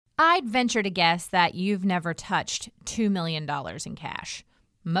I'd venture to guess that you've never touched $2 million in cash.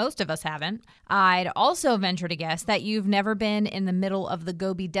 Most of us haven't. I'd also venture to guess that you've never been in the middle of the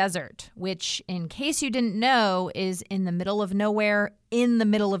Gobi Desert, which, in case you didn't know, is in the middle of nowhere,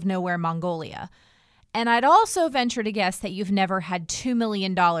 Mongolia. And I'd also venture to guess that you've never had $2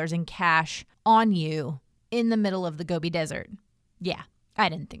 million in cash on you in the middle of the Gobi Desert. Yeah, I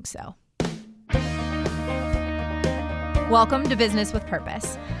didn't think so. Welcome to Business with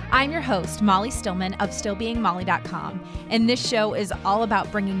Purpose. I'm your host, Molly Stillman of StillBeingMolly.com, and this show is all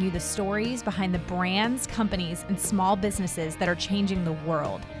about bringing you the stories behind the brands, companies, and small businesses that are changing the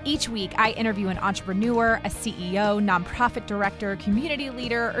world. Each week, I interview an entrepreneur, a CEO, nonprofit director, community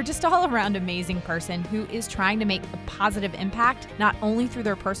leader, or just all-around amazing person who is trying to make a positive impact, not only through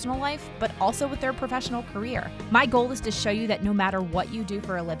their personal life, but also with their professional career. My goal is to show you that no matter what you do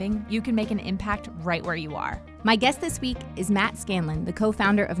for a living, you can make an impact right where you are. My guest this week is Matt Scanlan, the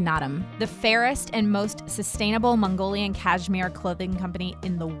co-founder of NAADAM, the fairest and most sustainable Mongolian Cashmere clothing company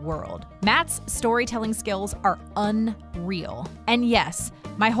in the world. Matt's storytelling skills are unreal. And yes,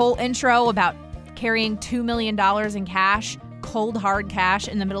 my whole intro about carrying $2 million in cash, cold hard cash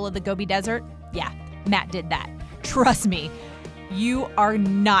in the middle of the Gobi Desert, yeah, Matt did that. Trust me, you are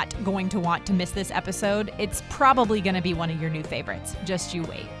not going to want to miss this episode. It's probably going to be one of your new favorites. Just you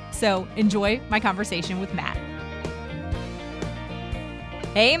wait. So enjoy my conversation with Matt.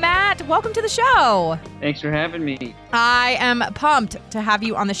 Hey, Matt, welcome to the show. Thanks for having me. I am pumped to have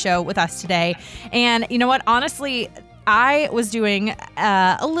you on the show with us today. And you know what? Honestly, I was doing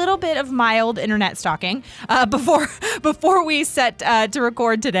a little bit of mild internet stalking before we set to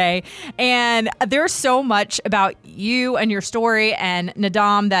record today. And there's so much about you and your story and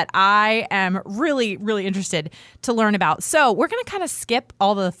NAADAM that I am really, really interested to learn about. So we're going to kind of skip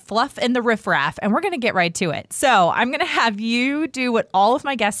all the fluff and the riffraff, and we're going to get right to it. So I'm going to have you do what all of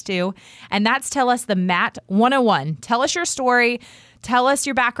my guests do, and that's tell us the Matt 101. Tell us your story. Tell us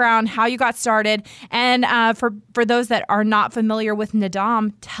your background, how you got started. And for those that are not familiar with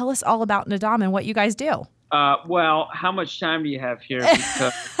NAADAM, tell us all about NAADAM and what you guys do. Well, how much time do you have here?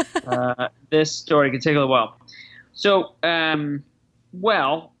 Because this story can take a little while. So,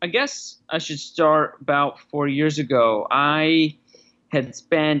 well, I guess I should start about 4 years ago. I had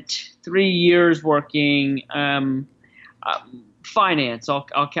spent 3 years working finance.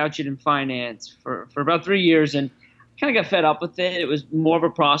 I'll couch it in finance for about 3 years, and kind of got fed up with it. It was more of a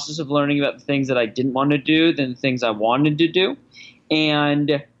process of learning about the things that I didn't want to do than the things I wanted to do.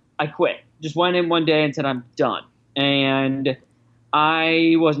 And I quit. Just went in one day and said, I'm done. And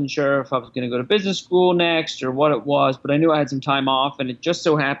I wasn't sure if I was going to go to business school next or what it was, but I knew I had some time off. And it just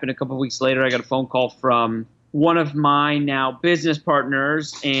so happened a couple of weeks later, I got a phone call from one of my now business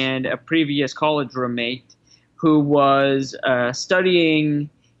partners and a previous college roommate who was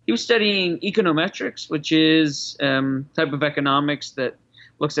studying econometrics, which is type of economics that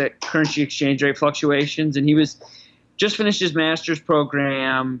looks at currency exchange rate fluctuations. And he was just finished his master's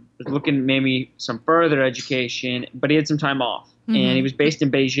program, was looking maybe some further education, but he had some time off. Mm-hmm. And he was based in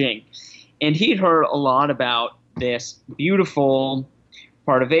Beijing. And he'd heard a lot about this beautiful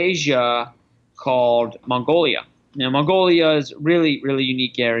part of Asia called Mongolia. Now, Mongolia is a really, really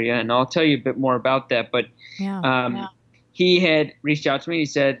unique area, and I'll tell you a bit more about that. But he had reached out to me. He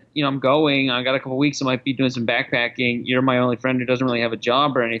said, I'm going. I got a couple of weeks. I might be doing some backpacking. You're my only friend who doesn't really have a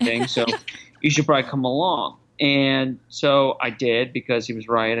job or anything, so you should probably come along. And so I did, because he was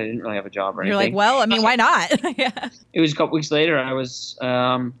right. I didn't really have a job or anything. You're like, well, I mean, why not? Yeah. It was a couple weeks later. I was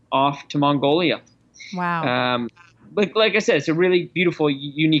off to Mongolia. Wow. But like I said, it's a really beautiful,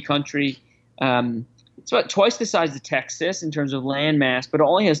 unique country. It's about twice the size of Texas in terms of land mass, but it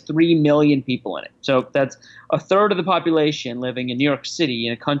only has 3 million people in it. So that's a third of the population living in New York City,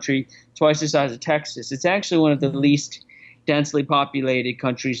 in a country twice the size of Texas. It's actually one of the least densely populated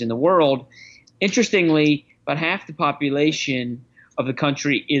countries in the world. Interestingly, about half the population of the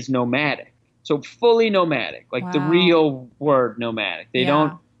country is nomadic. So fully nomadic, like the real word nomadic. They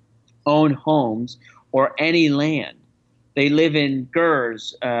don't own homes or any land. They live in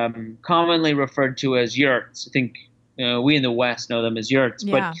gurs, commonly referred to as yurts. I think we in the West know them as yurts,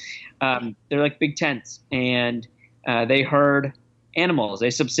 but they're like big tents, and they herd animals. They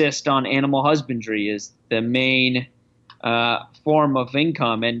subsist on animal husbandry is the main form of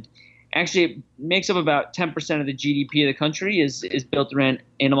income, and actually it makes up about 10% of the GDP of the country is built around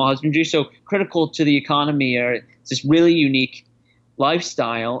animal husbandry. So critical to the economy are this really unique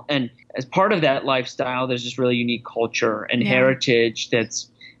lifestyle, and as part of that lifestyle, there's this really unique culture and heritage that's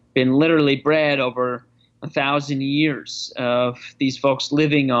been literally bred over 1,000 years of these folks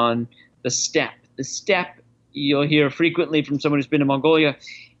living on the steppe. The steppe, you'll hear frequently from someone who's been to Mongolia,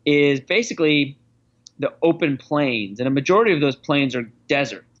 is basically the open plains, and a majority of those plains are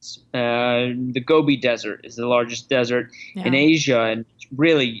deserts. The Gobi Desert is the largest desert in Asia, and it's a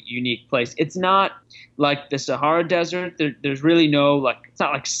really unique place. It's not like the Sahara Desert. There's really no it's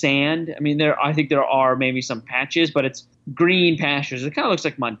not like sand. I mean, I think there are maybe some patches, but it's green pastures. It kind of looks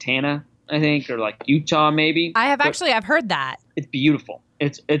like Montana, I think, or like Utah maybe. I've heard that. It's beautiful.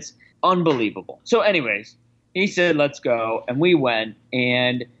 It's unbelievable. So anyways, he said, let's go. And we went,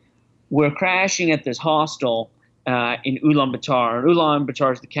 and we're crashing at this hostel in Ulaanbaatar.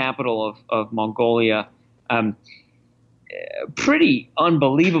 Ulaanbaatar is the capital of Mongolia. Pretty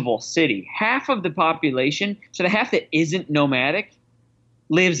unbelievable city. Half of the population, so the half that isn't nomadic,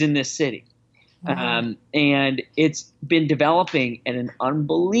 lives in this city. And it's been developing at an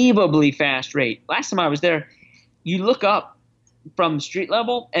unbelievably fast rate. Last time I was there, you look up from street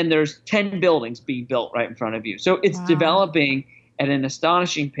level and there's 10 buildings being built right in front of you. So it's developing at an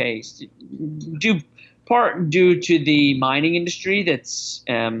astonishing pace, part due to the mining industry that's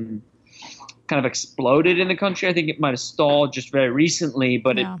kind of exploded in the country. I think it might have stalled just very recently,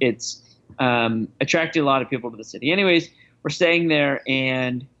 but it's attracted a lot of people to the city. Anyways, we're staying there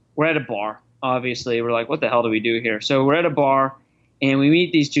and we're at a bar. Obviously, we're like, what the hell do we do here? So we're at a bar and we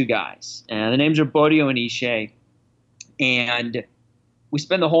meet these two guys. The names are Bodio and Ishe. And we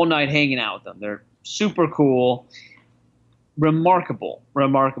spend the whole night hanging out with them. They're super cool. Remarkable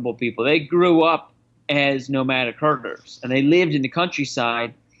people. They grew up as nomadic herders, and they lived in the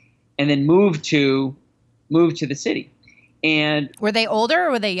countryside, and then moved to the city. And were they older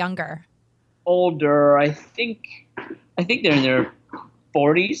or were they younger? Older, I think they're in their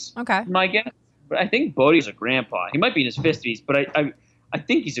 40s. Okay, my guess. But I think Bodhi's a grandpa. He might be in his 50s, but I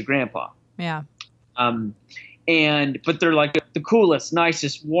think he's a grandpa. Yeah. But they're like the coolest,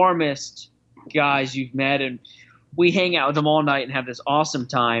 nicest, warmest guys you've met, and we hang out with them all night and have this awesome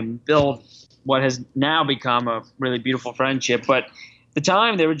time, build what has now become a really beautiful friendship. But at the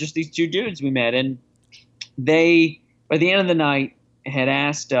time, they were just these two dudes we met, and they, by the end of the night, had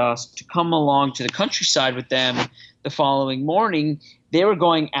asked us to come along to the countryside with them the following morning. They were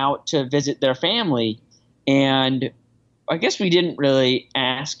going out to visit their family, and I guess we didn't really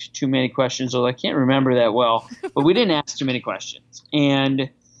ask too many questions, although I can't remember that well, but we didn't ask too many questions. And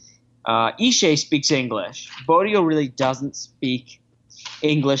Ishe speaks English. Bodio really doesn't speak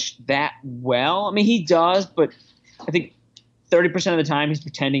English that well. I mean, he does, but I think 30% of the time he's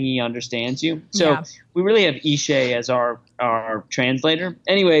pretending he understands you. So we really have Ishe as our translator.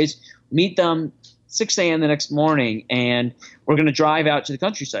 Anyways, meet them 6 a.m. the next morning, and we're going to drive out to the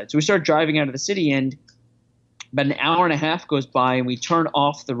countryside. So we start driving out of the city, and about an hour and a half goes by, and we turn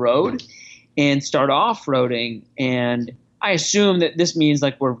off the road and start off-roading. And I assume that this means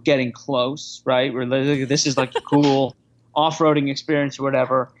like we're getting close, right? This is like a cool off-roading experience or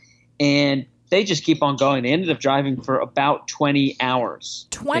whatever. And they just keep on going. They ended up driving for about 20 hours.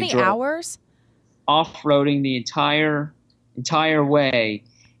 20 hours? Off-roading the entire way.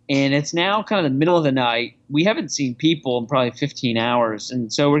 And it's now kind of the middle of the night. We haven't seen people in probably 15 hours.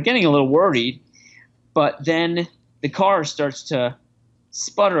 And so we're getting a little worried. But then the car starts to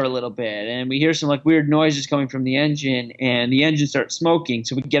sputter a little bit, and we hear some like weird noises coming from the engine, and the engine starts smoking.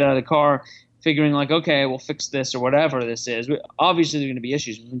 So we get out of the car figuring like, okay, we'll fix this or whatever this is. Obviously, there are going to be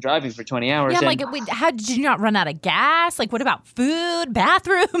issues. We've been driving for 20 hours. Yeah, how did you not run out of gas? Like, what about food,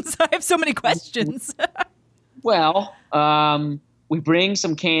 bathrooms? I have so many questions. Well, we bring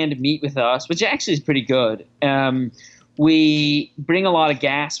some canned meat with us, which actually is pretty good. We bring a lot of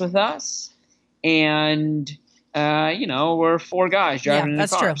gas with us. And, we're 4 guys driving in a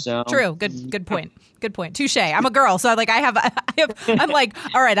car. That's true. True. Good point. Good point. Touche. I'm a girl. So I'm like,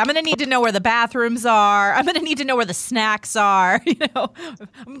 all right, I'm going to need to know where the bathrooms are. I'm going to need to know where the snacks are.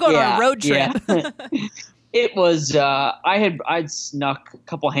 I'm going on a road trip. Yeah. It was, I'd snuck a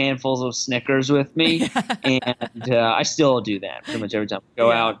couple handfuls of Snickers with me, and I still do that pretty much every time I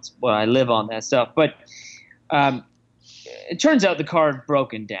go out. Well, I live on that stuff. But it turns out the car had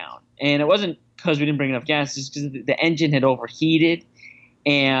broken down, and it wasn't because we didn't bring enough gas, it's because the engine had overheated,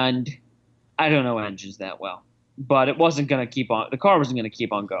 and I don't know engines that well, but it wasn't going to keep on, the car wasn't going to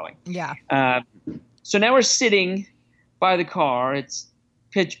keep on going. Yeah. So now we're sitting by the car. It's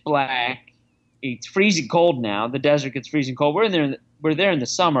pitch black. It's freezing cold now. The desert gets freezing cold. We're there in the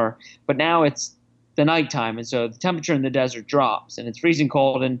summer, but now it's the nighttime, and so the temperature in the desert drops, and it's freezing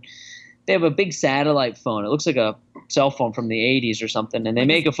cold, and they have a big satellite phone. It looks like a cell phone from the 80s or something, and they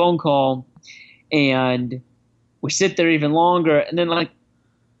make a phone call, and we sit there even longer, and then like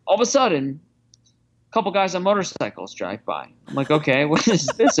all of a sudden couple guys on motorcycles drive by. I'm like, okay, what is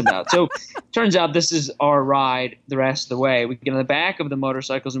this about? So turns out this is our ride the rest of the way. We get on the back of the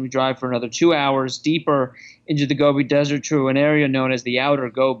motorcycles and we drive for another 2 hours deeper into the Gobi Desert to an area known as the Outer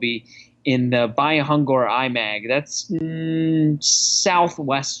Gobi in the Bayahungur Imag. That's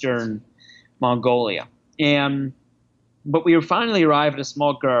southwestern Mongolia. But we finally arrived at a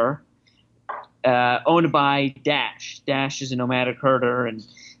small gur owned by Dash. Dash is a nomadic herder, and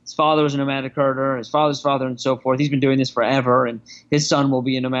his father was a nomadic herder, his father's father, and so forth. He's been doing this forever, and his son will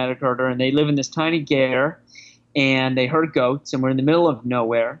be a nomadic herder. And they live in this tiny ger, and they herd goats, and we're in the middle of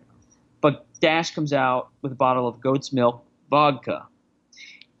nowhere. But Dash comes out with a bottle of goat's milk vodka.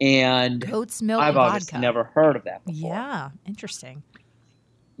 And goat's milk I've vodka. obviously never heard of that before. Yeah, interesting.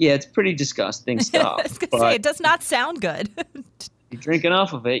 Yeah, it's pretty disgusting stuff. I was going to say, it does not sound good. You drink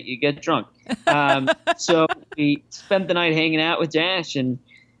enough of it, you get drunk. So we spent the night hanging out with Dash, and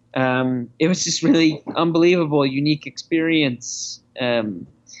it was just really unbelievable, unique experience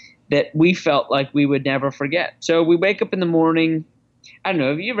that we felt like we would never forget. So we wake up in the morning. I don't know.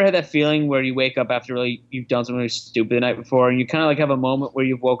 Have you ever had that feeling where you wake up after you've done something really stupid the night before, and you kind of like have a moment where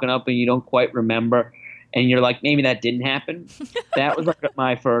you've woken up and you don't quite remember, and you're like, maybe that didn't happen? That was like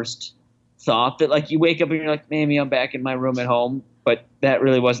my first thought, that like you wake up and you're like, maybe I'm back in my room at home, but that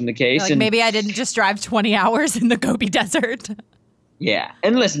really wasn't the case. Like, maybe I didn't just drive 20 hours in the Gobi Desert. Yeah.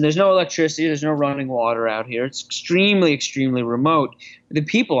 And listen, there's no electricity. There's no running water out here. It's extremely, extremely remote. The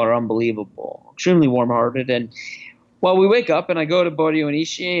people are unbelievable, extremely warm-hearted. And well, we wake up and I go to Bodio and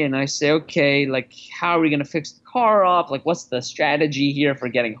Ishii and I say, okay, like, how are we going to fix the car up? Like, what's the strategy here for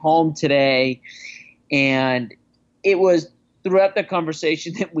getting home today? And it was throughout the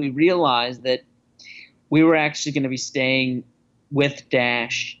conversation that we realized that we were actually going to be staying with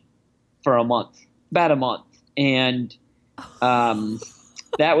Dash for about a month. And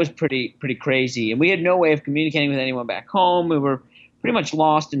that was pretty crazy. And we had no way of communicating with anyone back home. We were pretty much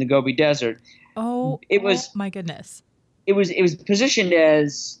lost in the Gobi Desert. Oh my goodness. It was positioned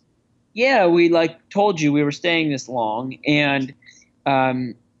as, yeah, we like told you we were staying this long, and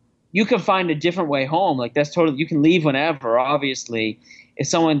you can find a different way home. Like, that's totally, you can leave whenever. Obviously, if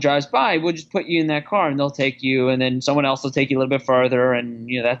someone drives by, we'll just put you in that car and they'll take you, and then someone else will take you a little bit further, and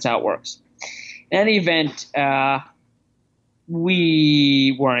that's how it works. In any event,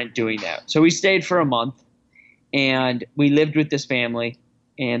 we weren't doing that. So we stayed for a month, and we lived with this family.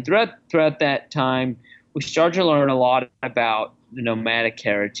 And throughout that time, we started to learn a lot about the nomadic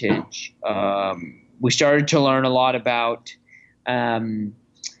heritage. We started to learn a lot about kind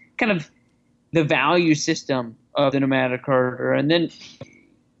of the value system of the nomadic herder. And then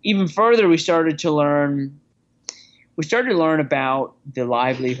even further, we started to learn about the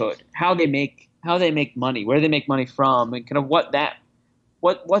livelihood, how they make money, where they make money from, and kind of what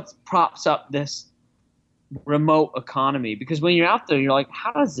props up this remote economy. Because when you're out there, you're like,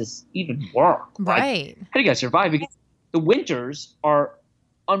 how does this even work? Right. How do you guys survive? Because the winters are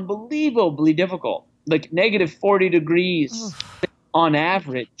unbelievably difficult, like negative 40 degrees on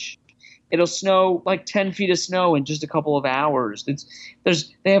average. It'll snow like 10 feet of snow in just a couple of hours.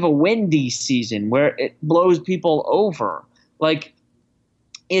 They have a windy season where it blows people over. Like,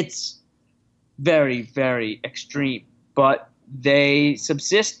 it's very, very extreme, but they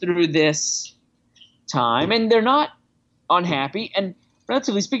subsist through this time, and they're not unhappy. And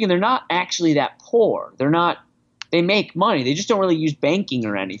relatively speaking, they're not actually that poor. They make money. They just don't really use banking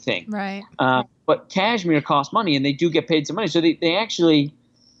or anything. Right. But cashmere costs money, and they do get paid some money. So they actually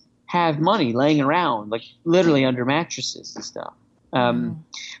have money laying around, like literally under mattresses and stuff.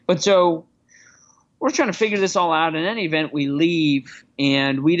 But so we're trying to figure this all out. In any event, we leave,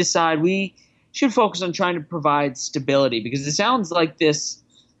 and we decide we should focus on trying to provide stability, because it sounds like this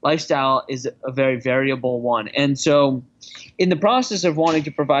lifestyle is a very variable one. And so in the process of wanting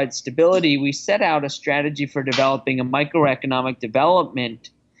to provide stability, we set out a strategy for developing a microeconomic development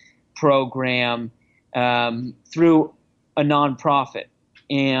program through a nonprofit.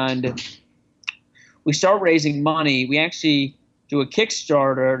 And we start raising money. We actually do a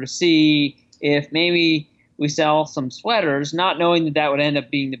Kickstarter to see if maybe we sell some sweaters, not knowing that would end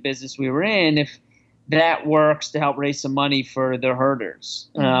up being the business we were in, if that works to help raise some money for the herders.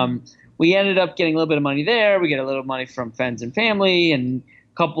 We ended up getting a little bit of money there. We get a little money from friends and family and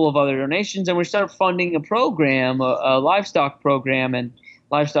a couple of other donations. And we started funding a program, a livestock program and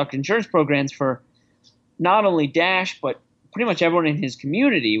livestock insurance programs for not only Dash, but pretty much everyone in his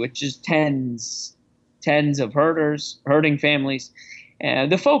community, which is tens of herding families.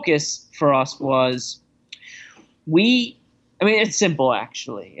 The focus for us was it's simple,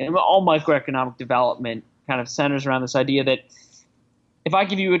 actually. And all microeconomic development kind of centers around this idea that if I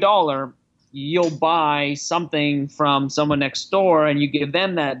give you $1, you'll buy something from someone next door and you give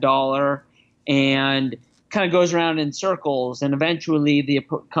them that dollar, and kind of goes around in circles, and eventually the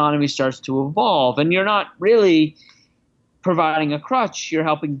economy starts to evolve, and you're not really providing a crutch, you're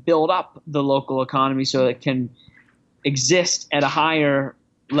helping build up the local economy so it can exist at a higher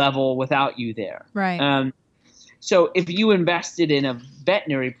level without you there. Right. So if you invested in a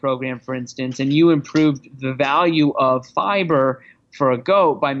veterinary program, for instance, and you improved the value of fiber for a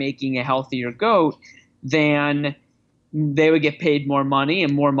goat by making a healthier goat, then they would get paid more money,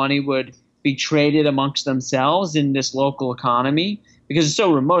 and more money would be traded amongst themselves in this local economy, because it's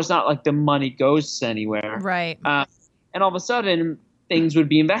so remote. It's not like the money goes anywhere. Right. And all of a sudden, things would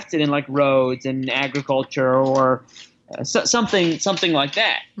be invested in, like roads and agriculture, or something like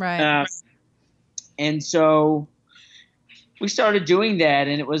that. Right. And so we started doing that,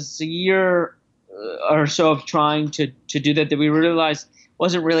 and it was a year or so of trying to do that we realized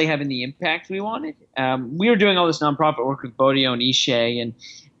wasn't really having the impact we wanted. We were doing all this nonprofit work with Bodio and Ishe, and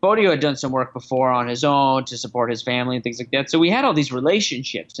Bodio had done some work before on his own to support his family and things like that. So we had all these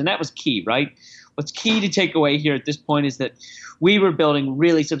relationships, and that was key, right? What's key to take away here at this point is that we were building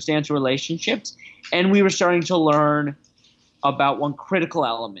really substantial relationships, and we were starting to learn about one critical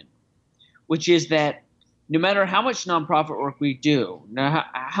element, which is that no matter how much nonprofit work we do,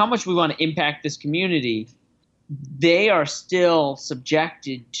 how much we want to impact this community, they are still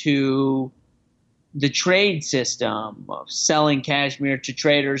subjected to the trade system of selling cashmere to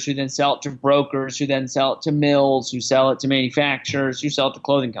traders who then sell it to brokers, who then sell it to mills, who sell it to manufacturers, who sell it to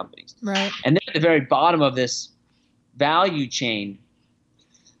clothing companies. Right. And they're at the very bottom of this value chain.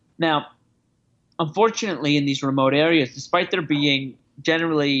 Now, unfortunately, in these remote areas, despite there being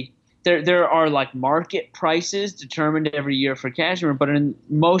generally there are like market prices determined every year for cashmere, but in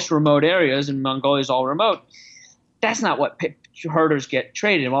most remote areas, and Mongolia is all remote, that's not what herders get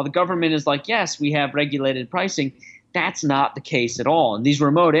traded. And while the government is like, yes, we have regulated pricing, that's not the case at all. In these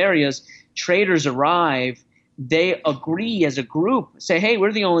remote areas, traders arrive, they agree as a group, say, hey,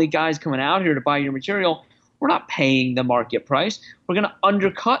 we're the only guys coming out here to buy your material. We're not paying the market price. We're going to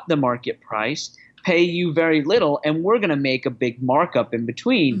undercut the market price, pay you very little, and we're going to make a big markup in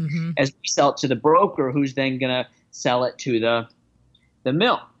between as we sell it to the broker, who's then going to sell it to the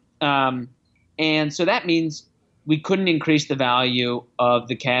mill. And so that means we couldn't increase the value of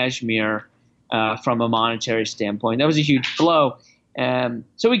the cashmere from a monetary standpoint. That was a huge blow.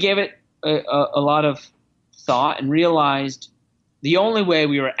 So we gave it a lot of thought and realized the only way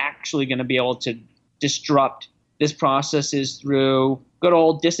we were actually going to be able to disrupt this process is through good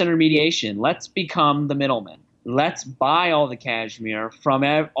old disintermediation. Let's become the middleman. Let's buy all the cashmere from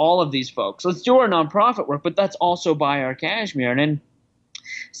all of these folks. Let's do our nonprofit work, but let's also buy our cashmere. And then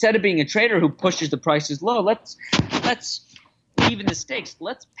instead of being a trader who pushes the prices low, let's even the stakes.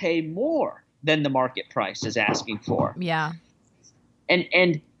 Let's pay more than the market price is asking for. Yeah.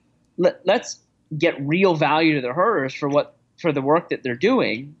 And let's get real value to the herders for the work that they're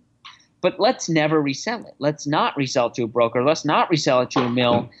doing. But let's never resell it. Let's not resell it to a broker. Let's not resell it to a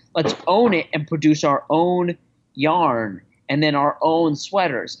mill. Let's own it and produce our own yarn and then our own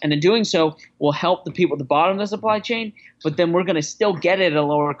sweaters. And in doing so, we'll help the people at the bottom of the supply chain, but then we're going to still get it at a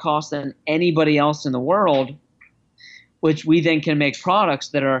lower cost than anybody else in the world, which we then can make products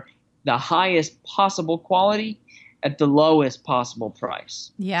that are the highest possible quality at the lowest possible price.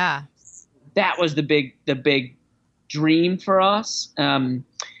 Yeah. That was the big dream for us.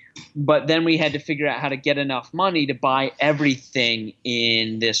 But then we had to figure out how to get enough money to buy everything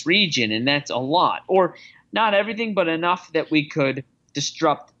in this region, and that's a lot. Or not everything, but enough that we could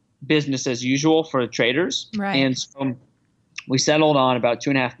disrupt business as usual for the traders. Right. And so we settled on about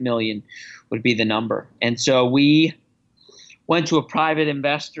 $2.5 million would be the number. And so we went to a private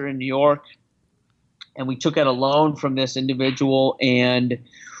investor in New York, and we took out a loan from this individual, and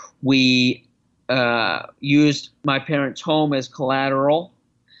we used my parents' home as collateral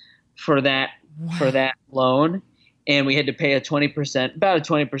for that loan, and we had to pay about a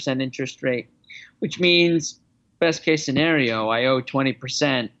 20% interest rate, which means best case scenario, I owe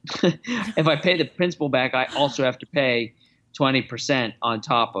 20%. If I pay the principal back, I also have to pay 20% on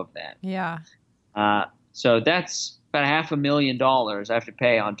top of that. Yeah. So that's about $500,000 I have to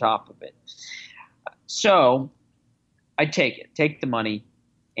pay on top of it. So I take the money,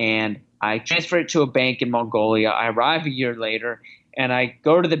 and I transfer it to a bank in Mongolia. I arrive a year later, and I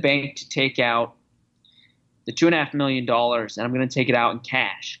go to the bank to take out the $2.5 million, and I'm going to take it out in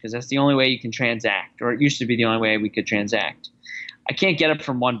cash because that's the only way you can transact, or it used to be the only way we could transact. I can't get it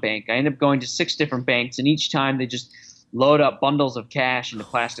from one bank. I end up going to 6 different banks, and each time they just load up bundles of cash into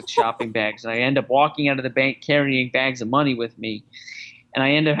plastic shopping bags, and I end up walking out of the bank carrying bags of money with me. and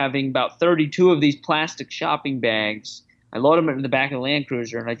I ended up having about 32 of these plastic shopping bags. I loaded them in the back of the Land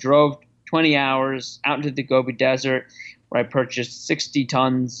Cruiser, and I drove 20 hours out into the Gobi Desert, where I purchased 60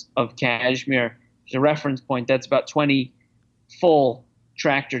 tons of cashmere. As a reference point, that's about 20 full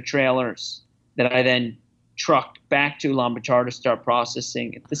tractor trailers that I then trucked back to Ulaanbaatar to start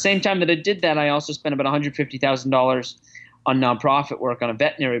processing. At the same time that I did that, I also spent about $150,000 on nonprofit work on a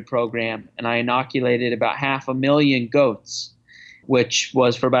veterinary program, and I inoculated about 500,000 goats, which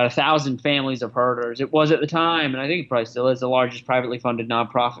was for about 1,000 families of herders. It was at the time, and I think it probably still is, the largest privately funded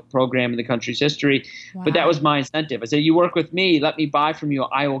nonprofit program in the country's history. Wow. But that was my incentive. I said, you work with me, let me buy from you,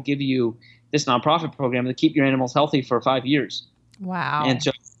 I will give you this nonprofit program to keep your animals healthy for 5 years. Wow. And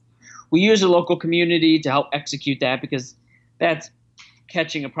so we use the local community to help execute that, because that's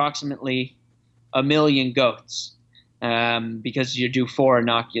catching approximately 1 million goats, because you do 4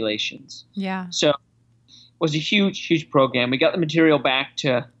 inoculations. Yeah. So it was a huge, huge program. We got the material back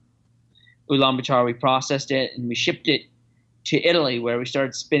to Ulaanbaatar, we processed it, and we shipped it to Italy, where we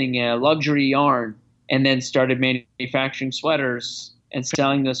started spinning a luxury yarn and then started manufacturing sweaters and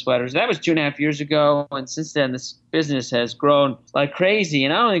selling those sweaters. That was 2.5 years ago, and since then this business has grown like crazy,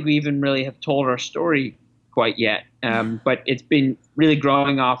 and I don't think we even really have told our story quite yet, but it's been really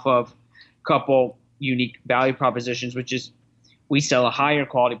growing off of a couple unique value propositions, which is we sell a higher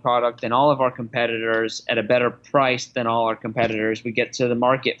quality product than all of our competitors at a better price than all our competitors. We get to the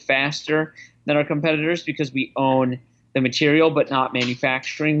market faster than our competitors because we own the material but not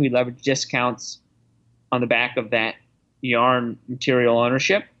manufacturing. We leverage discounts on the back of that yarn material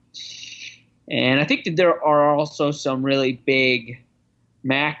ownership. And I think that there are also some really big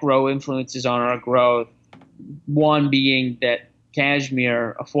macro influences on our growth. One being that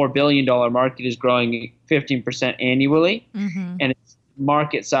cashmere, a $4 billion market, is growing 15% annually, and its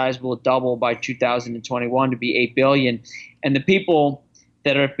market size will double by 2021 to be $8 billion. And the people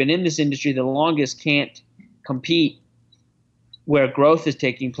that have been in this industry the longest can't compete where growth is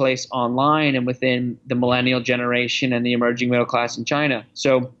taking place online and within the millennial generation and the emerging middle class in China.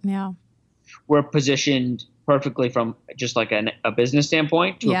 So we're positioned perfectly from just like a business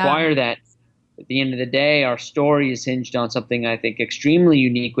standpoint to acquire that. At the end of the day, our story is hinged on something I think extremely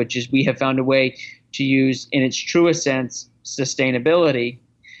unique, which is we have found a way to use, in its truest sense, sustainability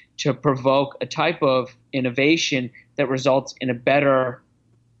to provoke a type of innovation that results in a better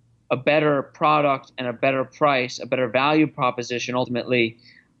product and a better price, a better value proposition ultimately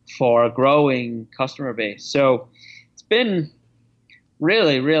for a growing customer base. So it's been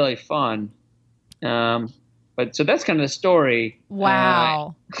really, really fun. But so that's kind of the story.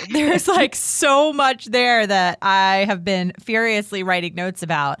 Wow. There's like so much there that I have been furiously writing notes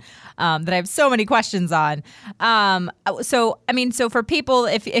about, that I have so many questions on. So for people,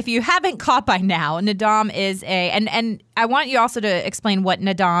 if you haven't caught by now, NAADAM is and I want you also to explain what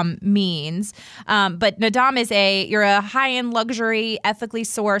NAADAM means. But NAADAM is you're a high-end luxury, ethically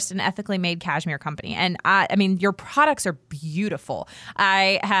sourced and ethically made cashmere company. And I mean, your products are beautiful.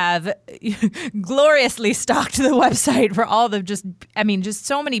 I have gloriously stalked the website for all the just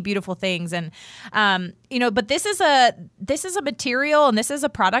so many beautiful things. And, but this is a material and this is a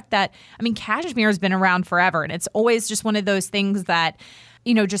product that, cashmere has been around forever. And it's always just one of those things that,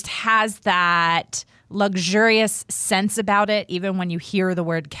 just has that luxurious sense about it. Even when you hear the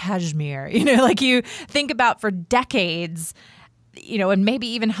word cashmere, like you think about for decades, and maybe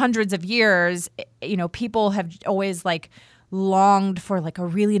even hundreds of years, people have always like longed for like a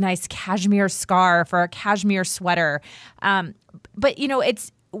really nice cashmere scarf or a cashmere sweater. But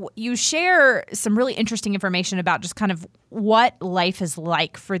you share some really interesting information about just kind of what life is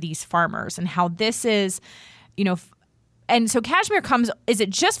like for these farmers and how this is, and so cashmere is it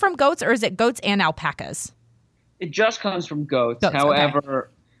just from goats or is it goats and alpacas? It just comes from goats.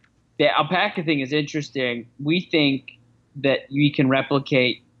 However, the alpaca thing is interesting. We think that we can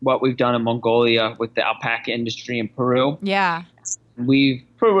replicate what we've done in Mongolia with the alpaca industry in Peru. Yeah. We're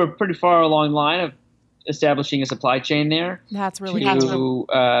pretty far along the line of establishing a supply chain there. That's really cool.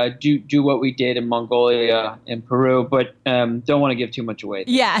 Do what we did in Mongolia and Peru, but don't want to give too much away.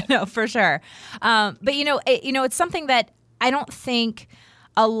 Yeah, no, for sure. But it's something that I don't think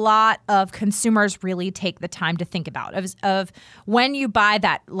a lot of consumers really take the time to think about of when you buy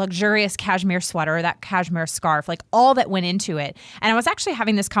that luxurious cashmere sweater or that cashmere scarf, like all that went into it. And I was actually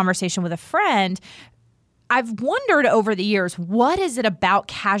having this conversation with a friend. I've wondered over the years, what is it about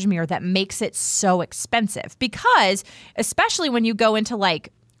cashmere that makes it so expensive? Because especially when you go into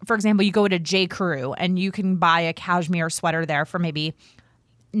like, for example, you go to J. Crew and you can buy a cashmere sweater there for maybe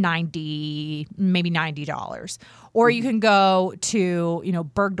 $90. Or you can go to,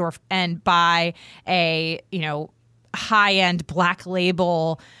 Bergdorf and buy a high-end black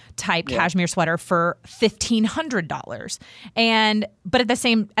label type cashmere sweater for $1,500. But at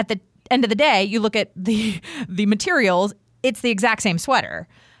the end of the day, you look at the materials, it's the exact same sweater.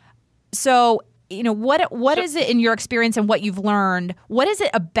 So, what is it in your experience and what you've learned? What is it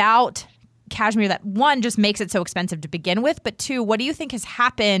about cashmere that, one, just makes it so expensive to begin with, but two, what do you think has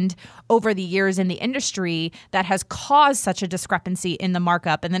happened over the years in the industry that has caused such a discrepancy in the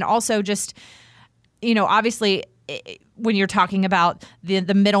markup? And then also just, obviously when you're talking about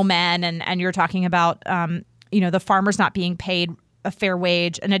the middlemen and you're talking about, the farmers not being paid a fair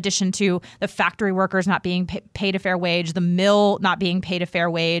wage, in addition to the factory workers not being paid a fair wage, the mill not being paid a fair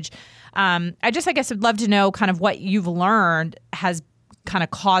wage. I guess would love to know kind of what you've learned has kind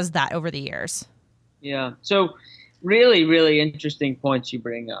of caused that over the years. Yeah. So really, really interesting points you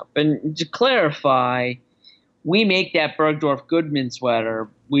bring up. And to clarify, we make that Bergdorf Goodman sweater.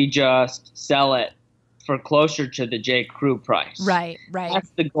 We just sell it for closer to the J. Crew price. Right. That's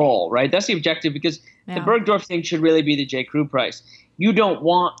the goal, right? That's the objective, because the Bergdorf thing should really be the J. Crew price. You don't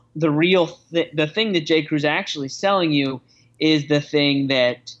want the real the thing that J. Crew's actually selling you is the thing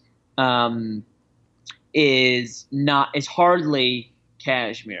that is hardly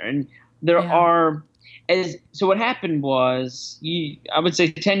cashmere. And so what happened was, I would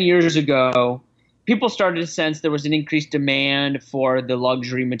say 10 years ago, people started to sense there was an increased demand for the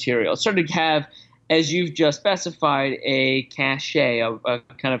luxury material. It started to have, as you've just specified, a cachet, a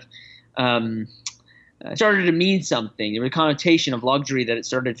kind of started to mean something. There was a connotation of luxury that it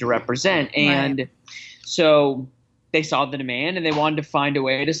started to represent. And so they saw the demand and they wanted to find a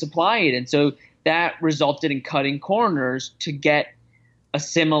way to supply it. And so that resulted in cutting corners to get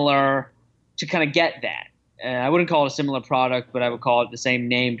to kind of get that. I wouldn't call it a similar product, but I would call it the same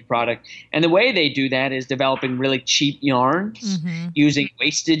named product. And the way they do that is developing really cheap yarns, using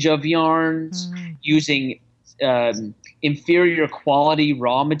wastage of yarns, using inferior quality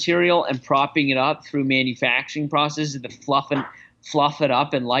raw material and propping it up through manufacturing processes to fluff it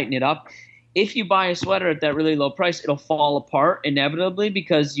up and lighten it up. If you buy a sweater at that really low price, it'll fall apart inevitably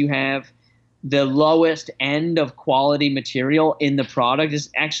because you have the lowest end of quality material in the product. Is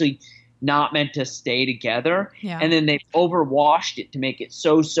actually not meant to stay together. And then they've overwashed it to make it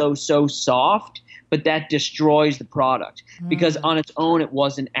so soft, but that destroys the product because on its own it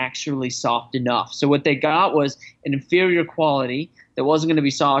wasn't actually soft enough. So what they got was an inferior quality that wasn't going to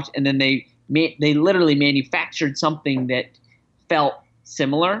be soft, and then they literally manufactured something that felt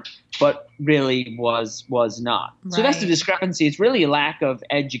similar but really was not. So that's the discrepancy. It's really a lack of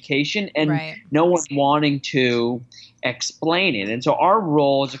education and no one wanting to explain it. And so our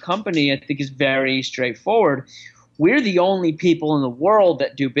role as a company, I think, is very straightforward. We're the only people in the world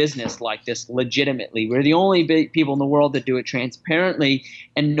that do business like this legitimately. We're the only people in the world that do it transparently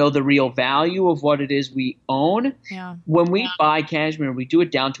and know the real value of what it is we own. When we buy cashmere, we do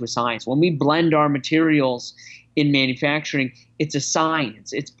it down to a science. When we blend our materials in manufacturing, it's a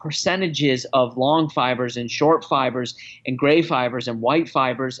science. It's percentages of long fibers and short fibers and gray fibers and white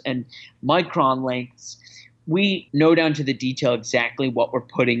fibers and micron lengths. We know down to the detail exactly what we're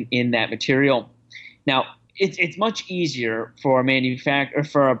putting in that material. Now, it's much easier for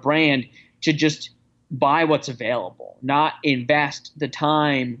a brand to just buy what's available, not invest the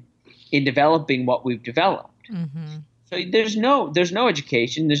time in developing what we've developed. So there's no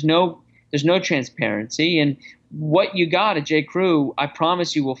education, there's no transparency, and what you got at J. Crew, I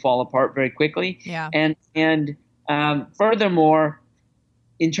promise you, will fall apart very quickly. And furthermore,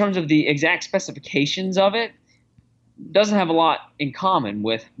 in terms of the exact specifications of it, doesn't have a lot in common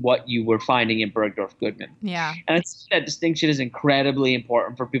with what you were finding in Bergdorf Goodman. And I think that distinction is incredibly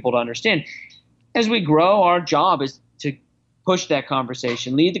important for people to understand. As we grow, our job is to push that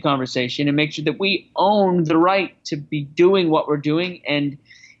conversation, lead the conversation, and make sure that we own the right to be doing what we're doing and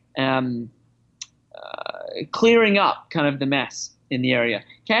clearing up kind of the mess in the area.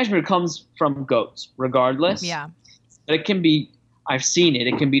 Cashmere comes from goats, regardless. But it can be, I've seen it,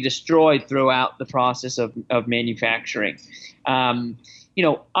 it can be destroyed throughout the process of manufacturing.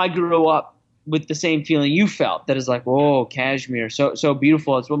 I grew up with the same feeling you felt, that is like, whoa, cashmere, so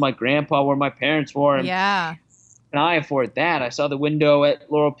beautiful. It's what my grandpa wore, my parents wore. And I afford that. I saw the window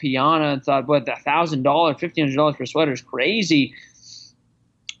at Loro Piana and thought, what, $1,000, $1,500 for a sweater is crazy.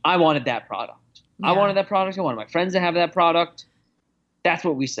 I wanted that product. I wanted that product. I wanted my friends to have that product. That's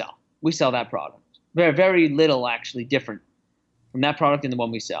what we sell. We sell that product. Very, very little actually different from that product and the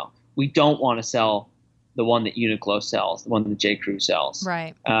one we sell. We don't want to sell the one that Uniqlo sells, the one that J. Crew sells.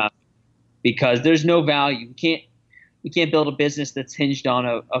 Because there's no value. We can't build a business that's hinged on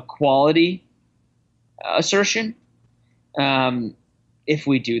a quality assertion if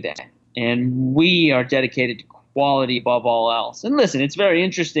we do that. And we are dedicated to quality above all else. And listen, it's very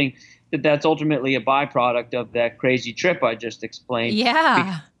interesting that that's ultimately a byproduct of that crazy trip I just explained.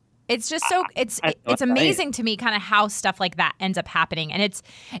 Yeah. It's just so it's amazing to me kind of how stuff like that ends up happening. And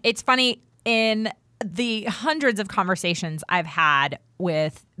it's funny, in the hundreds of conversations I've had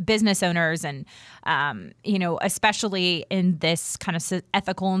with business owners and, especially in this kind of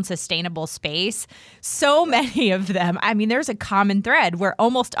ethical and sustainable space, so many of them, I mean, there's a common thread where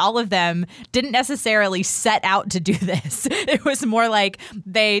almost all of them didn't necessarily set out to do this. It was more like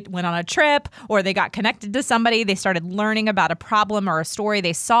they went on a trip or they got connected to somebody, they started learning about a problem or a story,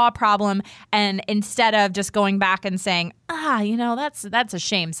 they saw a problem, and instead of just going back and saying, that's a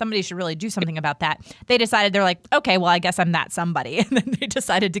shame, somebody should really do something about that, they decided, they're like, okay, well, I guess I'm that somebody. And then they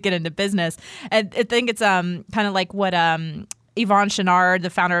decided to get into business. And I think it's kind of like what Yvon Chouinard, the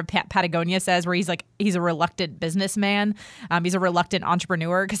founder of Patagonia, says, where he's a reluctant businessman. He's a reluctant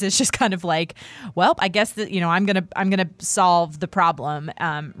entrepreneur, because it's just kind of like, well, I guess that, I'm gonna solve the problem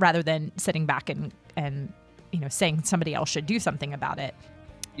rather than sitting back and saying somebody else should do something about it.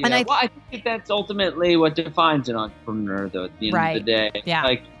 Yeah, and I think that's ultimately what defines an entrepreneur, though, at the end of the day. Yeah.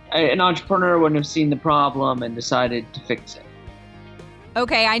 Like, an entrepreneur wouldn't have seen the problem and decided to fix it.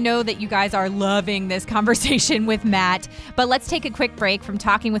 Okay, I know that you guys are loving this conversation with Matt, but let's take a quick break from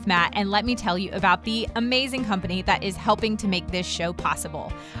talking with Matt and let me tell you about the amazing company that is helping to make this show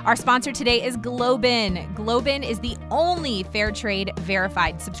possible. Our sponsor today is Globin. Globin is the only fair trade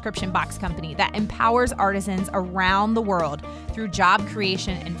verified subscription box company that empowers artisans around the world through job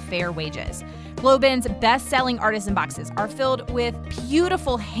creation and fair wages. Globin's best-selling artisan boxes are filled with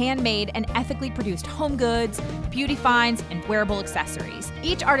beautiful handmade and ethically produced home goods, beauty finds, and wearable accessories.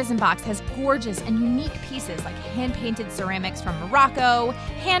 Each artisan box has gorgeous and unique pieces like hand-painted ceramics from Morocco,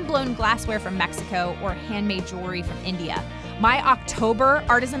 hand-blown glassware from Mexico, or handmade jewelry from India. My October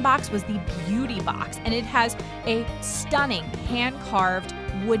artisan box was the beauty box, and it has a stunning hand-carved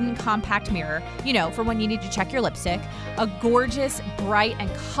wooden compact mirror, for when you need to check your lipstick, a gorgeous, bright, and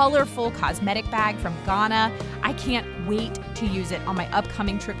colorful cosmetic bag from Ghana. I can't wait to use it on my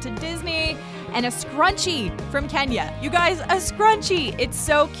upcoming trip to Disney, and a scrunchie from Kenya. You guys, a scrunchie. It's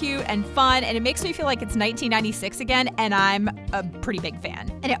so cute and fun, and it makes me feel like it's 1996 again, and I'm a pretty big fan.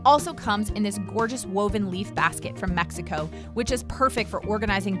 And it also comes in this gorgeous woven leaf basket from Mexico, which is perfect for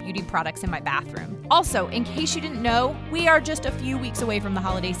organizing beauty products in my bathroom. Also, in case you didn't know, we are just a few weeks away from the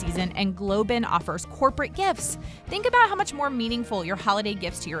holiday season, and Globin offers corporate gifts. Think about how much more meaningful your holiday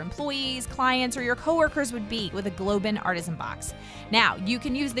gifts to your employees, clients, or your coworkers would be with a Globin artisan box. Now, you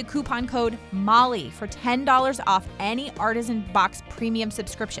can use the coupon code MOLLY for $10 off any artisan box premium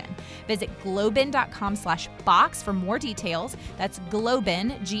subscription. Visit globin.com/box for more details. That's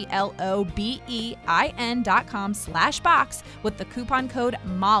Globin, GLOBEIN.com/box with the coupon code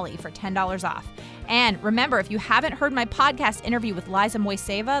MOLLY for $10 off. And remember, if you haven't heard my podcast interview with Liza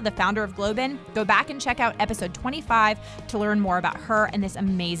Moiseva, the founder of Globin, go back and check out episode 25 to learn more about her and this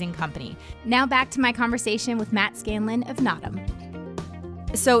amazing company. Now back to my conversation with Matt Scanlan of NAADAM.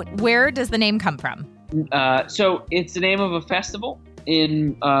 So where does the name come from? So it's the name of a festival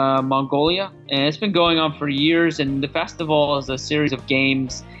in Mongolia, and it's been going on for years. And the festival is a series of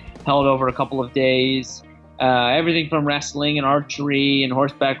games held over a couple of days, everything from wrestling and archery and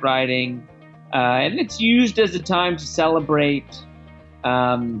horseback riding. And it's used as a time to celebrate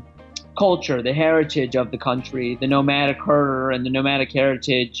culture, the heritage of the country, the nomadic herder and the nomadic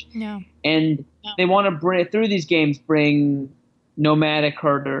heritage. Yeah. And they want to through these games, bring nomadic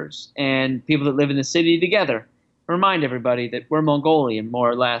herders and people that live in the city together. Remind everybody that we're Mongolian, more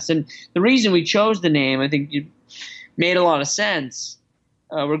or less. And the reason we chose the name, I think it made a lot of sense,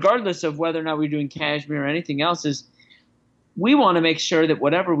 regardless of whether or not we're doing cashmere or anything else, is we want to make sure that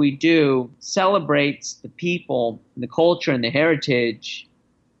whatever we do celebrates the people, and the culture, and the heritage,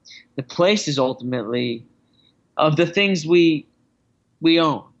 the places ultimately, of the things we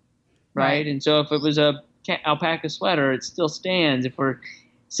own, right? And so if it was a alpaca sweater, it still stands if we're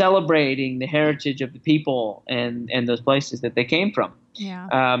celebrating the heritage of the people and those places that they came from.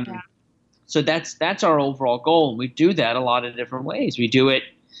 So that's our overall goal, and we do that a lot of different ways. We do it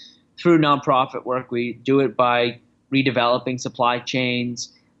through nonprofit work. We do it by redeveloping supply chains,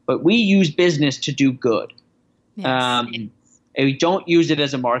 but we use business to do good. And we don't use it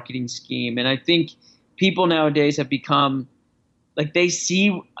as a marketing scheme. And I think people nowadays have become like,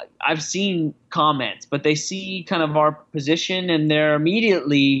 I've seen comments, but they see kind of our position and they're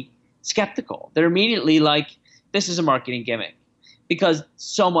immediately skeptical. They're immediately like, this is a marketing gimmick, because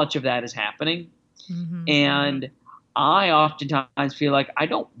so much of that is happening. Mm-hmm. And I oftentimes feel like I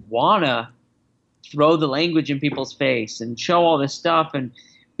don't want to throw the language in people's face and show all this stuff, and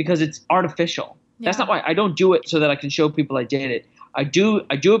because it's artificial. That's not why. I don't do it so that I can show people I did it. I do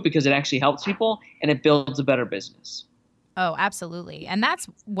it because it actually helps people and it builds a better business. Oh, absolutely. And that's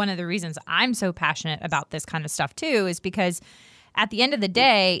one of the reasons I'm so passionate about this kind of stuff too, is because at the end of the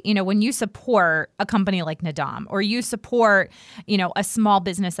day, you know, when you support a company like NAADAM, or you support, you know, a small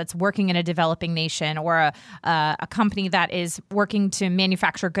business that's working in a developing nation, or a company that is working to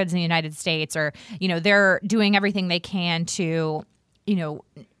manufacture goods in the United States, or, you know, they're doing everything they can to, you know,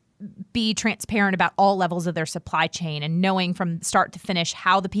 be transparent about all levels of their supply chain and knowing from start to finish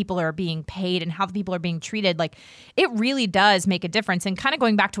how the people are being paid and how the people are being treated, like, it really does make a difference. And kind of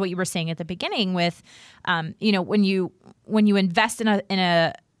going back to what you were saying at the beginning with, you know, when you invest in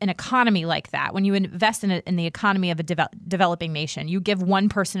an economy like that, when you invest in the economy of a developing nation, you give one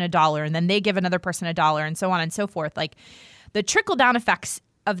person $1 and then they give another person $1 and so on and so forth. Like, the trickle down effects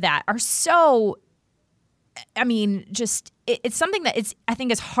of that are so, I mean, just it's something that I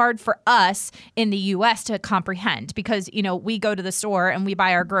think is hard for us in the U.S. to comprehend, because, you know, we go to the store and we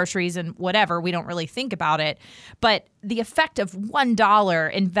buy our groceries and whatever. We don't really think about it. But the effect of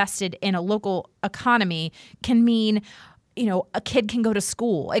 $1 invested in a local economy can mean, you know, a kid can go to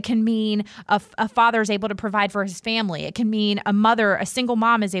school. It can mean a father is able to provide for his family. It can mean a single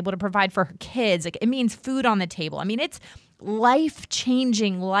mom is able to provide for her kids. Like, it means food on the table. I mean, it's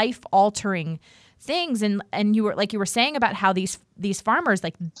life-changing, life-altering things. And you were saying about how these farmers,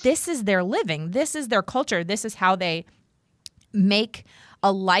 like, this is their living, this is their culture, this is how they make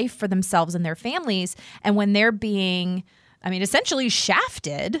a life for themselves and their families. And when they're being, I mean, essentially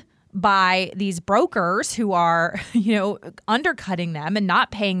shafted by these brokers who are, you know, undercutting them and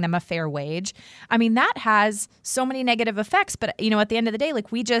not paying them a fair wage, I mean, that has so many negative effects. But, you know, at the end of the day,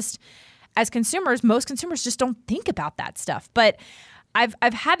 like, we just, as consumers, most consumers just don't think about that stuff. But I've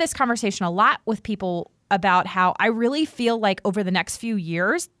had this conversation a lot with people about how I really feel like over the next few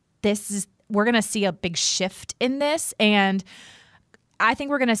years, we're going to see a big shift in this. And I think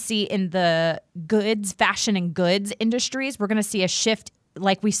we're going to see in the fashion and goods industries, we're going to see a shift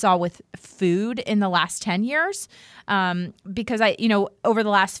like we saw with food in the last 10 years. Because over the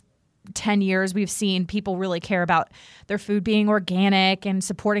last 10 years, we've seen people really care about their food being organic and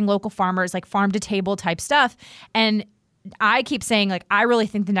supporting local farmers, like farm to table type stuff. And I keep saying, like, I really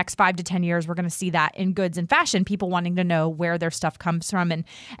think the next 5 to 10 years, we're going to see that in goods and fashion, people wanting to know where their stuff comes from. And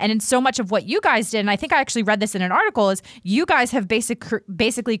in so much of what you guys did, and I think I actually read this in an article, is you guys have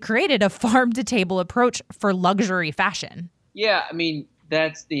basically created a farm to table approach for luxury fashion. Yeah, I mean,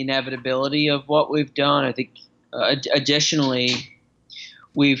 that's the inevitability of what we've done. I think additionally,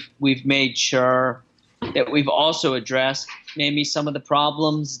 we've made sure that we've also addressed maybe some of the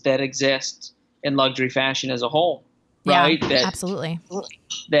problems that exist in luxury fashion as a whole. Right? Yeah, absolutely.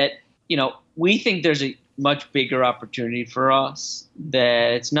 That, you know, we think there's a much bigger opportunity for us,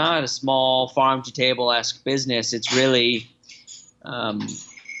 that it's not a small farm to table-esque business. It's really a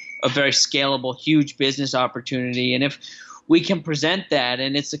very scalable, huge business opportunity. And if we can present that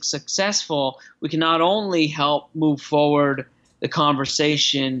and it's successful, we can not only help move forward the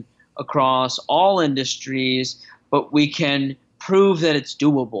conversation across all industries, but we can prove that it's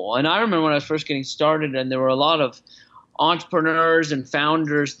doable. And I remember when I was first getting started, and there were a lot of entrepreneurs and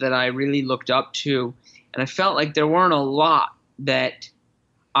founders that I really looked up to, and I felt like there weren't a lot that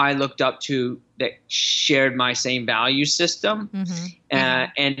I looked up to that shared my same value system. Mm-hmm.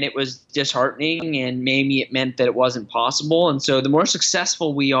 And it was disheartening, and maybe it meant that it wasn't possible. And so the more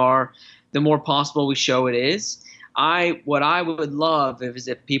successful we are, the more possible we show it is. What I would love is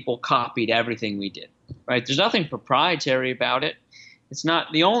if people copied everything we did, right? There's nothing proprietary about it. It's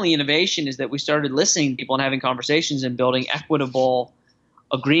not, the only innovation is that we started listening to people and having conversations and building equitable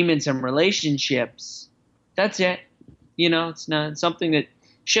agreements and relationships. That's it. You know, it's not something that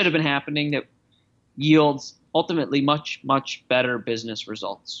should have been happening that yields ultimately much, much better business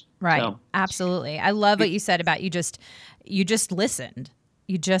results. Right. So, absolutely. I love what you said about you just listened.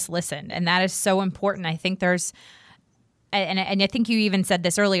 You just listened. And that is so important. I think there's, and I think you even said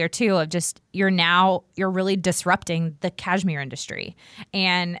this earlier too, of just you're really disrupting the cashmere industry,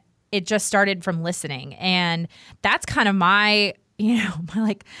 and it just started from listening. And that's kind of my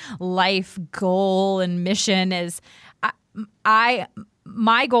like life goal and mission is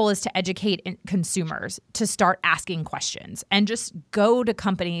my goal is to educate consumers to start asking questions and just go to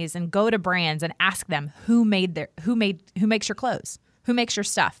companies and go to brands and ask them who makes your clothes, who makes your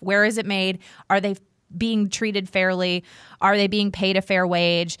stuff, where is it made, are they being treated fairly? Are they being paid a fair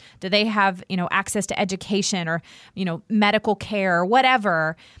wage? Do they have, access to education or, medical care or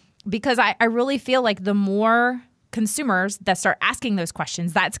whatever? Because I really feel like the more consumers that start asking those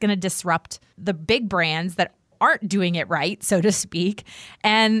questions, that's going to disrupt the big brands that aren't doing it right, so to speak,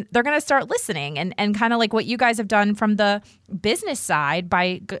 and they're going to start listening and kind of like what you guys have done from the business side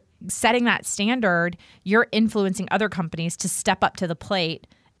by setting that standard. You're influencing other companies to step up to the plate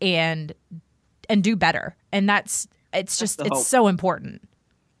and do better, and it's so important.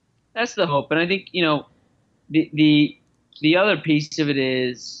 That's the hope, and I think the other piece of it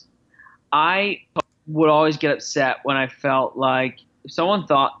is I would always get upset when I felt like if someone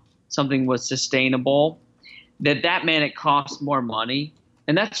thought something was sustainable, that meant it cost more money,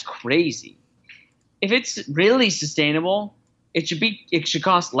 and that's crazy. If it's really sustainable, it should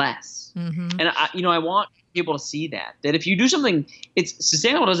cost less. Mm-hmm. And I want people to see that if you do something, it's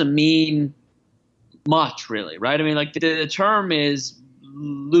sustainable doesn't mean much really, right? I mean, like the term is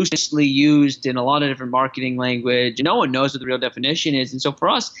loosely used in a lot of different marketing language, and no one knows what the real definition is. And so for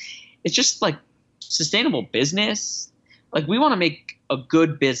us, it's just like sustainable business. Like we want to make a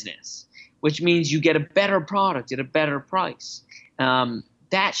good business, which means you get a better product at a better price.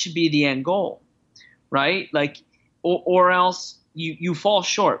 That should be the end goal, right? Like, or else you fall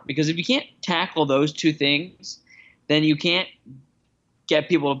short, because if you can't tackle those two things, then you can't get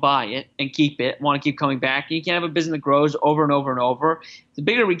people to buy it and keep it, want to keep coming back. And you can't have a business that grows over and over and over. The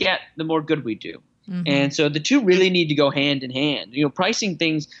bigger we get, the more good we do. Mm-hmm. And so the two really need to go hand in hand. Pricing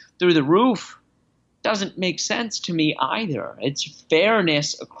things through the roof doesn't make sense to me either. It's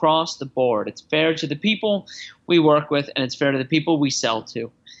fairness across the board. It's fair to the people we work with, and it's fair to the people we sell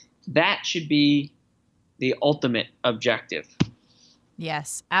to. That should be the ultimate objective.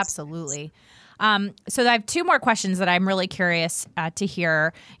 Yes, absolutely. So I have two more questions that I'm really curious to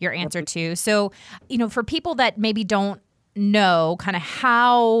hear your answer to. So, for people that maybe don't know kind of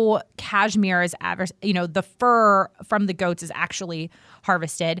how cashmere is, the fur from the goats is actually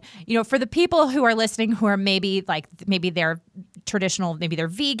harvested. For the people who are listening who are maybe they're traditional, maybe they're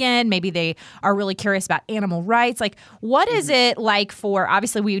vegan, maybe they are really curious about animal rights. Like, what is it like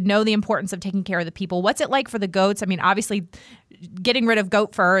obviously we know the importance of taking care of the people. What's it like for the goats? I mean, obviously getting rid of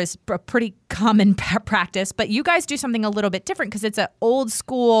goat fur is a pretty common practice, but you guys do something a little bit different because it's an old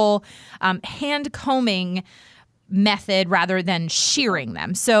school hand combing method rather than shearing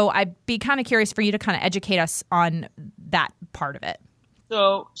them. So I'd be kind of curious for you to kind of educate us on that part of it.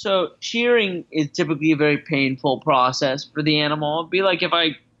 So shearing is typically a very painful process for the animal. It'd be like if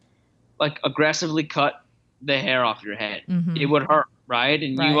I aggressively cut the hair off your head, mm-hmm. It would hurt, right?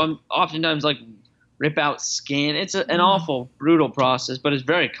 And you oftentimes rip out skin. It's an awful, brutal process, but it's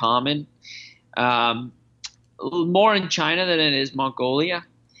very common. More in China than it is Mongolia.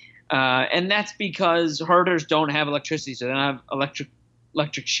 And that's because herders don't have electricity, so they don't have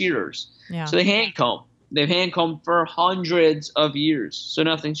electric shearers. Yeah. So they hand comb. They've hand combed for hundreds of years, so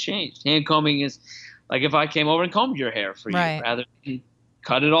nothing's changed. Hand combing is like if I came over and combed your hair for you, rather than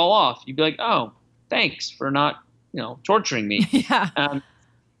cut it all off. You'd be like, oh, thanks for not, torturing me. Yeah.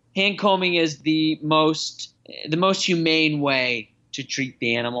 Hand combing is the most humane way to treat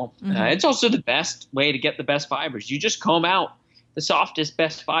the animal. Mm-hmm. It's also the best way to get the best fibers. You just comb out the softest,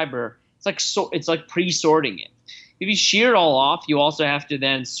 best fiber. It's like pre-sorting it. If you shear it all off, you also have to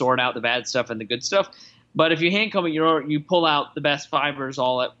then sort out the bad stuff and the good stuff. But if you hand comb it, you pull out the best fibers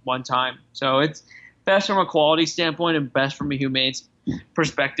all at one time. So it's best from a quality standpoint and best from a humane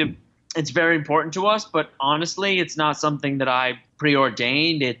perspective. It's very important to us, but honestly, it's not something that I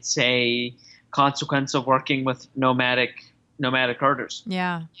preordained. It's a consequence of working with nomadic herders.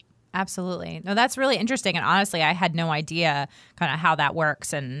 Yeah. Absolutely. No, that's really interesting. And honestly, I had no idea kind of how that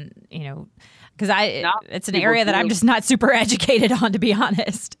works. And, because it's an area that I'm just not super educated on, to be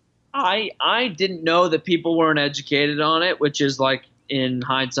honest. I didn't know that people weren't educated on it, which is in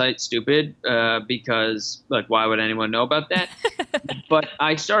hindsight stupid, because why would anyone know about that? But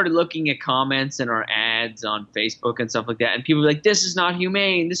I started looking at comments in our ads on Facebook and stuff like that. And people were like, this is not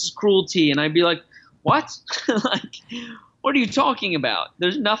humane. This is cruelty. And I'd be like, what? What are you talking about?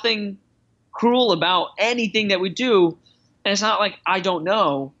 There's nothing cruel about anything that we do. And it's not like I don't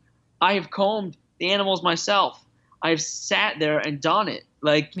know. I have combed the animals myself. I have sat there and done it.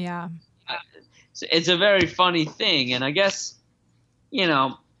 Yeah. It's a very funny thing. And I guess,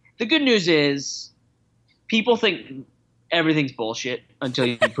 the good news is people think everything's bullshit until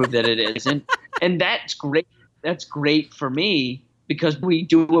you prove that it isn't. And that's great. That's great for me because we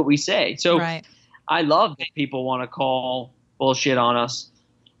do what we say. So I love that people want to call bullshit on us.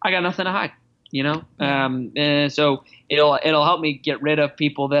 I got nothing to hide, and so it'll help me get rid of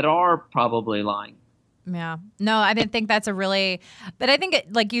people that are probably lying. Yeah. No, I didn't think that's but I think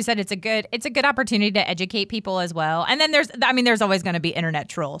like you said, it's a good opportunity to educate people as well. And then there's always going to be internet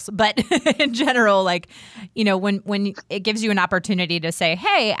trolls, but in general, when it gives you an opportunity to say,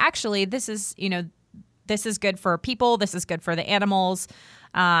 hey, actually this is, this is good for people, this is good for the animals.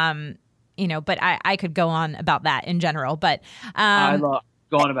 But I could go on about that in general. But I love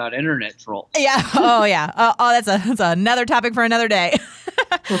going about internet trolls. Yeah. Oh, yeah. That's another topic for another day.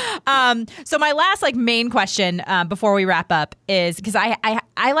 So my last main question before we wrap up is because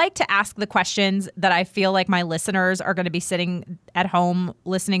I like to ask the questions that I feel like my listeners are going to be sitting at home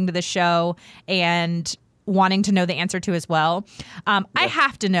listening to the show and wanting to know the answer to as well. I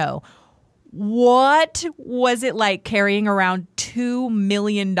have to know, what was it like carrying around $2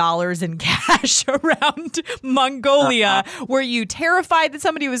 million in cash around Mongolia? Were you terrified that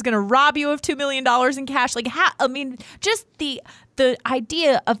somebody was going to rob you of $2 million in cash? Just the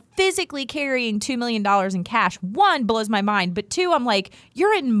idea of physically carrying $2 million in cash, one, blows my mind. But two, I'm like,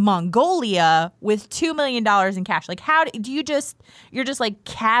 you're in Mongolia with $2 million in cash. How do you're just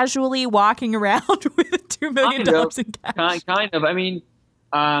casually walking around with $2 million in cash? Kind of.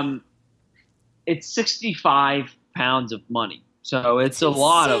 It's 65 pounds of money. So it's a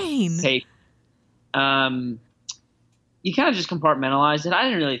lot of paper. You kind of just compartmentalize it. I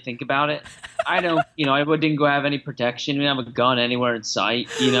didn't really think about it. I didn't go have any protection. We didn't have a gun anywhere in sight,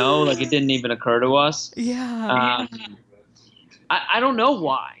 it didn't even occur to us. Yeah. I don't know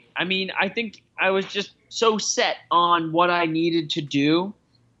why. I think I was just so set on what I needed to do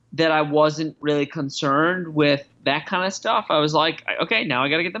that I wasn't really concerned with that kind of stuff. I was like, okay, now I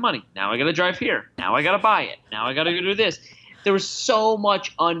got to get the money. Now I got to drive here. Now I got to buy it. Now I got to go do this. There was so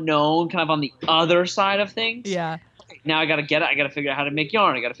much unknown kind of on the other side of things. Yeah. Now I got to get it. I got to figure out how to make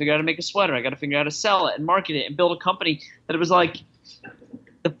yarn. I got to figure out how to make a sweater. I got to figure out how to sell it and market it and build a company that it was like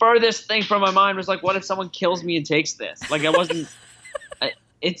the furthest thing from my mind was like, what if someone kills me and takes this? I wasn't, I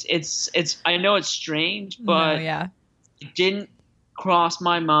know it's strange, but it didn't cross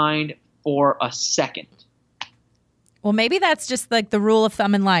my mind for a second. Well, maybe that's just the rule of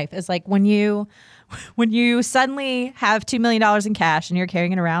thumb in life is when you suddenly have $2 million in cash and you're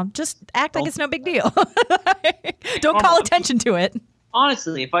carrying it around, just act like it's no big deal. Don't call attention to it.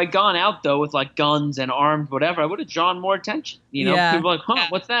 Honestly, if I'd gone out though with guns and armed whatever, I would have drawn more attention. People are like, huh,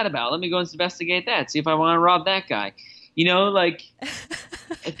 what's that about? Let me go investigate that. See if I want to rob that guy. I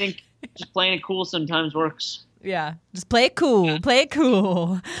think just playing it cool sometimes works. Yeah, just play it cool. Play it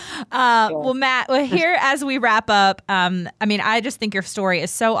cool. Well, Matt, here as we wrap up, I just think your story is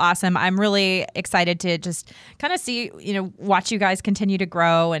so awesome. I'm really excited to just kind of see, watch you guys continue to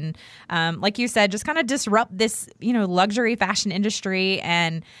grow and, like you said, just kind of disrupt this, luxury fashion industry.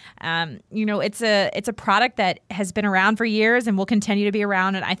 And, it's a product that has been around for years and will continue to be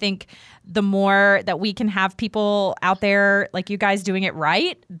around. And I think the more that we can have people out there like you guys doing it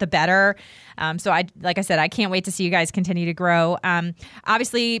right, the better. Like I said, I can't wait to see you guys continue to grow.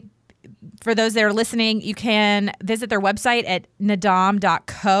 Obviously, for those that are listening, you can visit their website at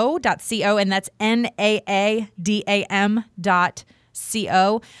naadam.co, and that's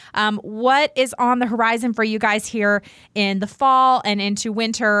NAADAM.co. What is on the horizon for you guys here in the fall and into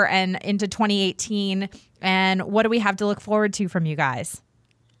winter and into 2018? And what do we have to look forward to from you guys?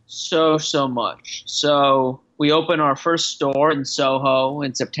 So much. So we open our first store in Soho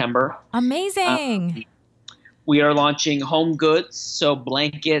in September. Amazing. We are launching home goods, so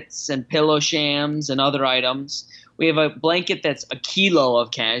blankets and pillow shams and other items. We have a blanket that's a kilo of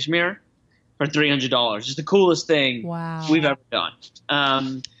cashmere for $300. It's the coolest thing we've ever done.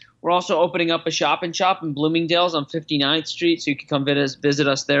 We're also opening up a shop-in-shop in Bloomingdale's on 59th Street, so you can come visit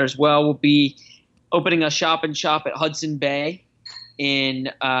us there as well. We'll be opening a shop-in-shop at Hudson Bay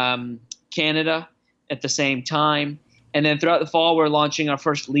in Canada at the same time. And then throughout the fall, we're launching our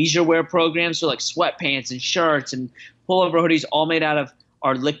first leisure wear program. So sweatpants and shirts and pullover hoodies all made out of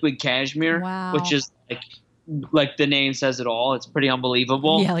our liquid cashmere, which is like the name says it all. It's pretty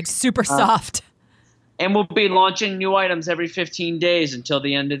unbelievable. Yeah, super soft. And we'll be launching new items every 15 days until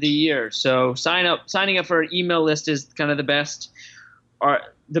the end of the year. So signing up for our email list is kind of the best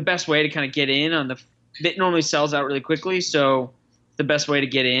way to kind of get in on it normally sells out really quickly. So the best way to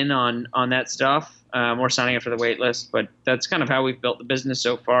get in on that stuff. Or signing up for the wait list, but that's kind of how we've built the business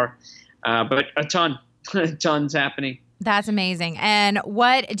so far. But tons happening. That's amazing. And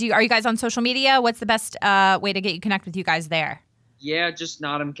are you guys on social media? What's the best way to get you connect with you guys there? Yeah, just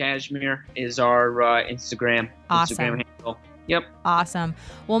NAADAM Cashmere is our Instagram handle. Yep. Awesome.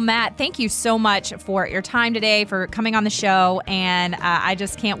 Well, Matt, thank you so much for your time today, for coming on the show. And I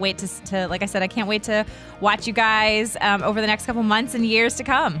just can't wait to, like I said, I can't wait to watch you guys over the next couple months and years to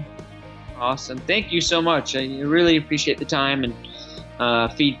come. Awesome. Thank you so much. I really appreciate the time and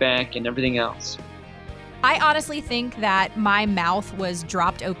feedback and everything else. I honestly think that my mouth was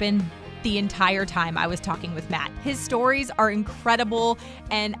dropped open the entire time I was talking with Matt. His stories are incredible,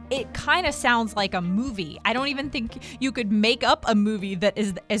 and it kind of sounds like a movie. I don't even think you could make up a movie that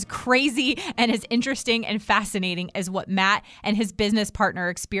is as crazy and as interesting and fascinating as what Matt and his business partner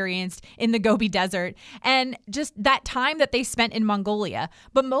experienced in the Gobi Desert, and just that time that they spent in Mongolia.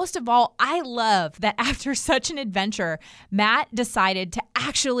 But most of all, I love that after such an adventure, Matt decided to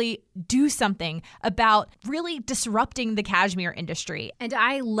actually do something about really disrupting the cashmere industry. And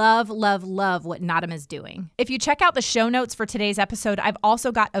I love what NAADAM is doing. If you check out the show notes for today's episode, I've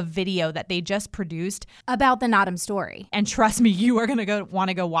also got a video that they just produced about the NAADAM story. And trust me, you are going to want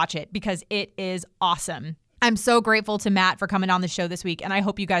to go watch it because it is awesome. I'm so grateful to Matt for coming on the show this week, and I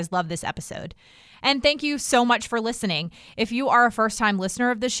hope you guys love this episode. And thank you so much for listening. If you are a first-time listener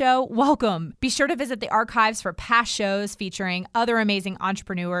of the show, welcome. Be sure to visit the archives for past shows featuring other amazing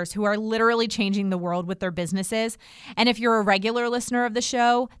entrepreneurs who are literally changing the world with their businesses. And if you're a regular listener of the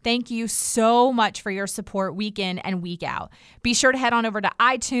show, thank you so much for your support week in and week out. Be sure to head on over to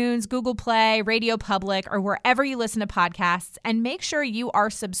iTunes, Google Play, Radio Public, or wherever you listen to podcasts, and make sure you are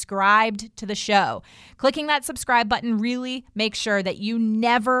subscribed to the show. Clicking that subscribe button really makes sure that you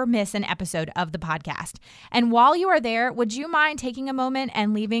never miss an episode of the podcast. And while you are there, would you mind taking a moment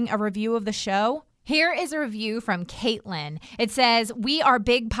and leaving a review of the show? Here is a review from Caitlin. It says, "We are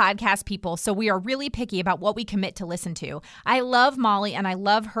big podcast people, so we are really picky about what we commit to listen to. I love Molly and I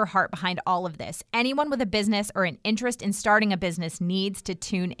love her heart behind all of this. Anyone with a business or an interest in starting a business needs to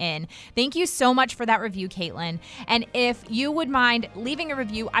tune in." Thank you so much for that review, Caitlin. And if you would mind leaving a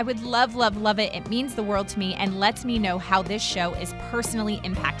review, I would love it. It means the world to me and lets me know how this show is personally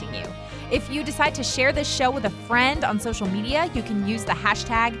impacting you. If you decide to share this show with a friend on social media, you can use the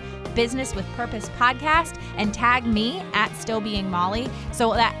hashtag Business with Purpose Podcast and tag me at StillBeingMolly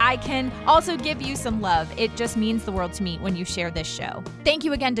so that I can also give you some love. It just means the world to me when you share this show. Thank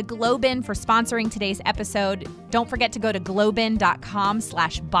you again to Globin for sponsoring today's episode. Don't forget to go to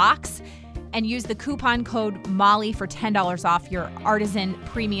globin.com/box and use the coupon code Molly for $10 off your Artisan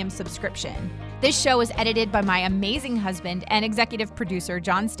Premium subscription. This show is edited by my amazing husband and executive producer,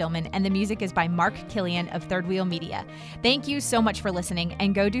 John Stillman, and the music is by Mark Killian of Third Wheel Media. Thank you so much for listening,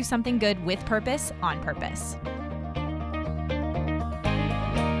 and go do something good with purpose on purpose.